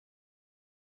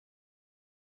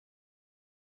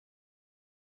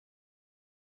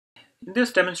In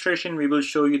this demonstration, we will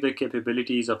show you the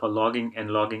capabilities of our logging and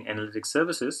logging analytics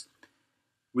services.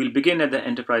 We'll begin at the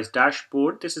enterprise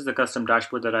dashboard. This is the custom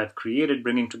dashboard that I've created,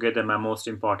 bringing together my most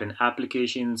important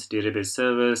applications, database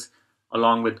servers,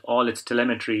 along with all its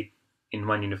telemetry in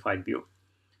one unified view.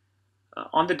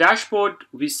 On the dashboard,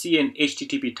 we see an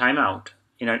HTTP timeout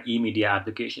in our eMedia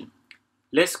application.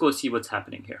 Let's go see what's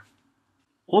happening here.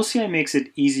 OCI makes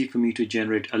it easy for me to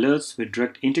generate alerts with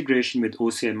direct integration with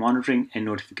OCI monitoring and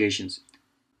notifications.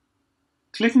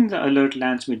 Clicking the alert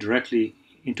lands me directly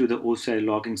into the OCI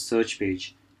logging search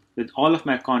page, with all of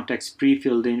my context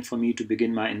pre-filled in for me to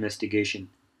begin my investigation.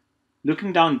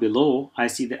 Looking down below, I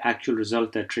see the actual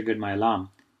result that triggered my alarm.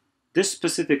 This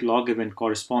specific log event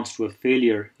corresponds to a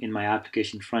failure in my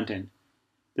application frontend.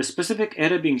 The specific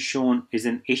error being shown is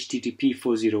an HTTP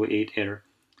 408 error.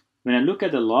 When I look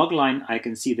at the log line, I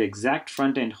can see the exact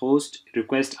front-end host,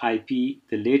 request IP,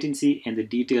 the latency, and the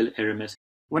detailed error message.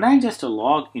 When I ingest a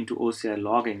log into OCI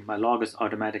logging, my log is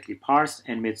automatically parsed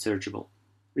and made searchable,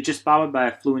 which is powered by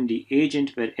a Fluentd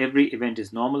agent where every event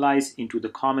is normalized into the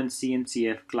common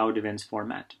CNCF cloud events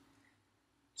format.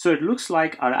 So it looks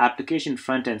like our application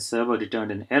front-end server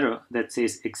returned an error that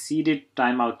says exceeded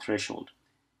timeout threshold.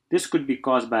 This could be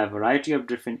caused by a variety of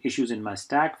different issues in my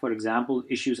stack, for example,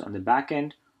 issues on the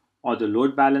backend, or the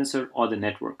load balancer, or the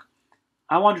network.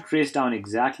 I want to trace down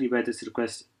exactly where this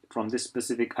request from this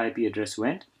specific IP address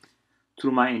went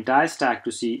through my entire stack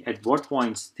to see at what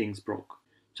points things broke.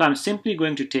 So I'm simply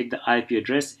going to take the IP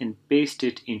address and paste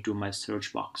it into my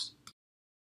search box.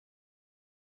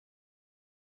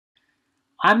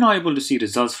 I'm now able to see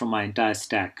results from my entire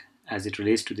stack as it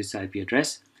relates to this IP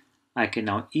address. I can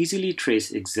now easily trace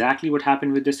exactly what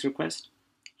happened with this request.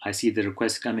 I see the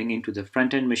request coming into the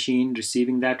front-end machine,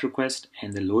 receiving that request,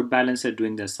 and the load balancer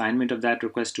doing the assignment of that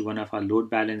request to one of our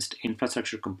load-balanced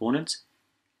infrastructure components.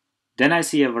 Then I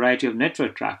see a variety of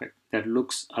network traffic that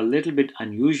looks a little bit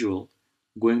unusual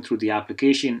going through the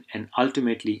application and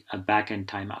ultimately a back-end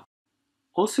timeout.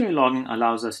 OCI logging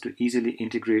allows us to easily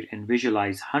integrate and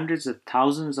visualize hundreds of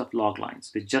thousands of log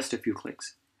lines with just a few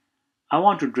clicks. I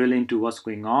want to drill into what's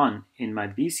going on in my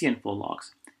VCN4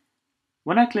 logs.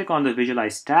 When I click on the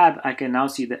Visualize tab, I can now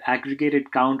see the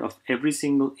aggregated count of every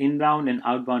single inbound and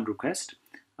outbound request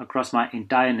across my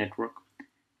entire network.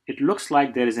 It looks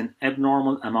like there is an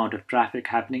abnormal amount of traffic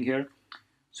happening here,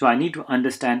 so I need to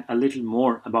understand a little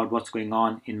more about what's going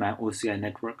on in my OCI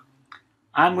network.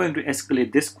 I'm going to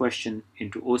escalate this question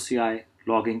into OCI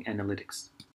Logging Analytics.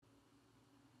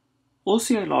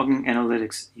 OCI Logging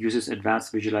Analytics uses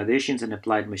advanced visualizations and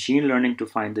applied machine learning to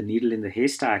find the needle in the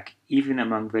haystack, even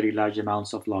among very large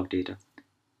amounts of log data.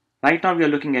 Right now, we are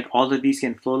looking at all the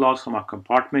VCN flow logs from our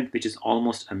compartment, which is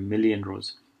almost 1 million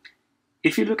rows.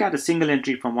 If you look at a single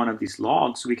entry from one of these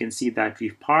logs, we can see that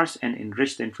we've parsed and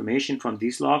enriched the information from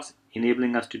these logs,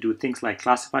 enabling us to do things like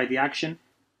classify the action,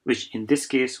 which in this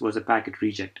case was a packet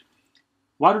reject.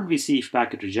 Why don't we see if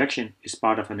packet rejection is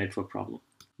part of a network problem?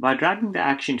 By dragging the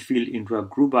action field into a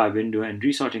group by window and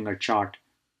resorting our chart,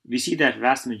 we see that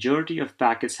vast majority of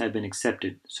packets have been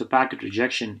accepted, so packet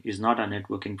rejection is not a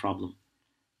networking problem.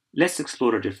 Let's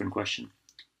explore a different question.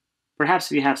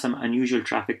 Perhaps we have some unusual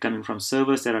traffic coming from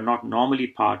servers that are not normally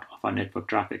part of our network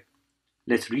traffic.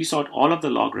 Let's resort all of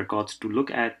the log records to look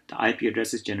at the IP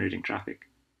addresses generating traffic.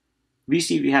 We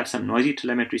see we have some noisy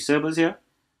telemetry servers here,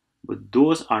 but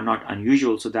those are not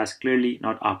unusual, so that's clearly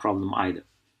not our problem either.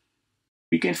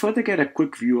 We can further get a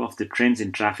quick view of the trends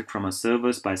in traffic from our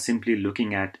servers by simply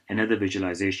looking at another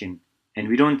visualization, and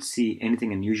we don't see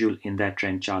anything unusual in that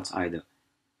trend charts either.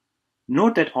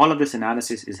 Note that all of this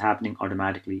analysis is happening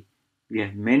automatically. We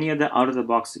have many other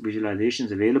out-of-the-box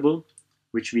visualizations available,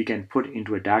 which we can put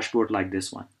into a dashboard like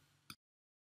this one.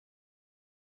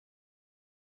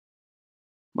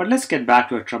 But let's get back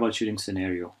to our troubleshooting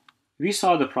scenario. We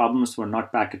saw the problems were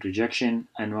not packet rejection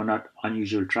and were not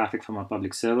unusual traffic from our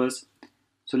public servers.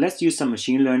 So let's use some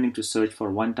machine learning to search for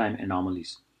one-time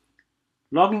anomalies.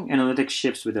 Logging analytics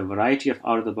ships with a variety of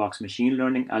out-of-the-box machine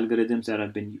learning algorithms that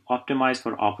have been optimized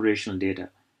for operational data.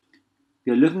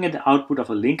 We are looking at the output of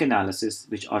a link analysis,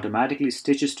 which automatically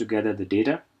stitches together the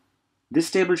data. This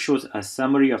table shows a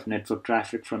summary of network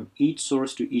traffic from each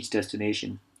source to each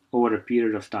destination over a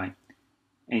period of time.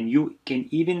 And you can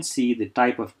even see the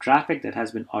type of traffic that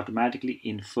has been automatically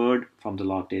inferred from the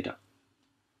log data.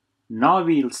 Now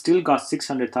we've still got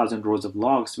 600,000 rows of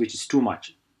logs, which is too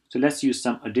much. So let's use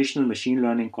some additional machine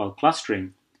learning called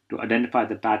clustering to identify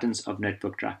the patterns of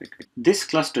network traffic. This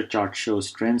cluster chart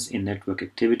shows trends in network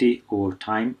activity over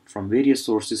time from various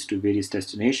sources to various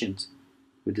destinations,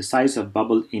 with the size of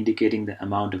bubble indicating the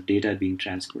amount of data being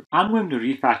transferred. I'm going to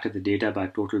refactor the data by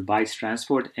total bytes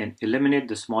transferred and eliminate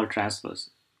the small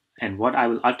transfers. And what I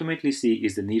will ultimately see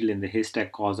is the needle in the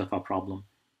haystack cause of our problem,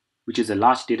 which is a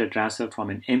large data transfer from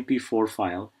an MP4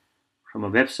 file from a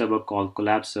web server called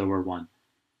Collab Server 1.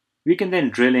 We can then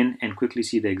drill in and quickly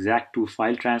see the exact two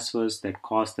file transfers that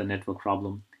caused the network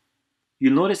problem.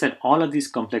 You'll notice that all of these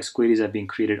complex queries are being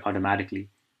created automatically.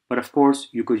 But of course,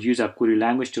 you could use our query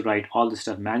language to write all this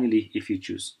stuff manually if you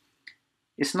choose.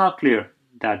 It's now clear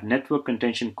that network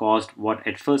contention caused what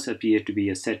at first appeared to be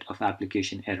a set of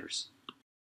application errors.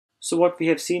 So what we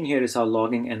have seen here is how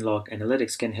logging and log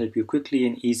analytics can help you quickly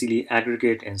and easily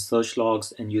aggregate and search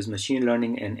logs and use machine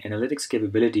learning and analytics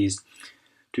capabilities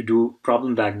to do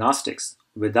problem diagnostics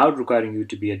without requiring you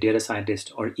to be a data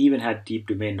scientist or even have deep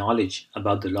domain knowledge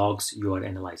about the logs you are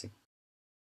analyzing.